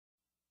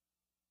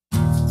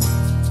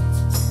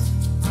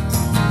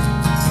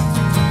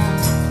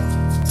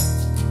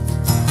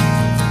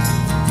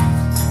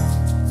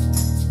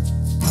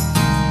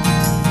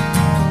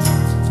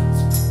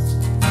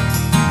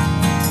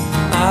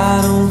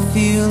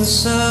morning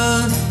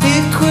sun,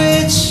 it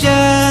quits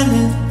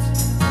shining.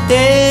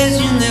 Days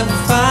you never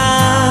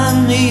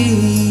find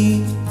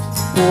me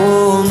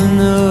warming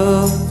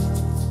up.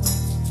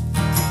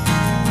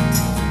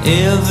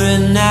 Every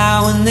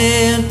now and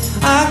then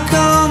I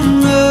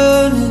come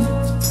running,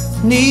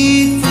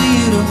 need for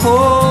you to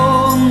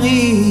hold me,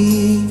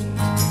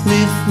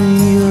 lift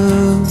me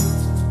up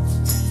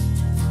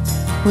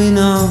when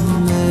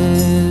I'm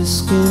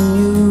asking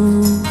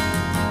you,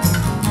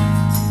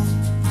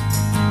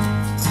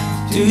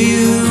 do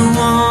you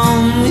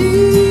want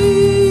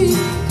me?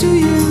 Do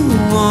you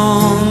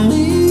want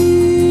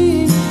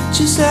me?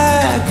 Just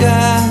like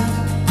I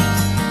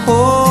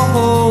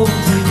hope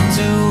you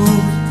do.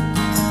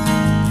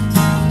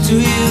 Do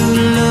you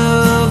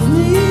love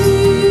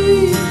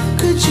me?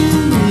 Could you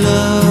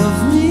love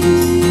me?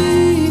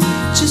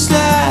 Just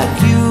like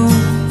you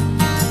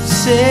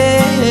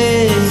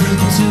say you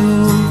do.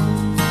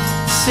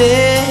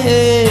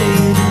 Say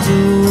you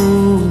do.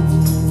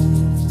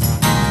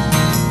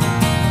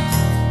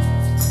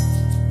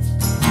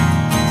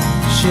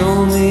 Show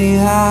me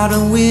how to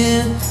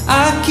win. I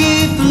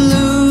keep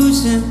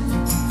losing,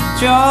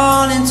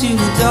 drawn into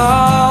the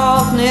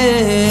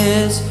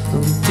darkness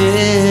of a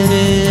dead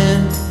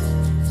end.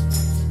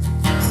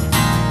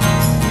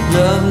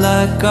 Love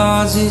like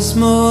ours is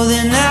more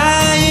than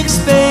I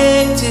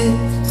expected.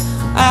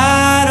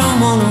 I don't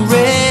wanna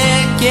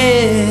wreck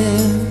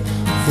it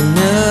for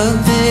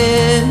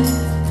nothing,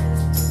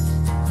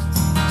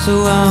 so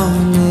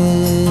I'm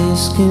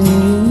asking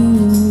you,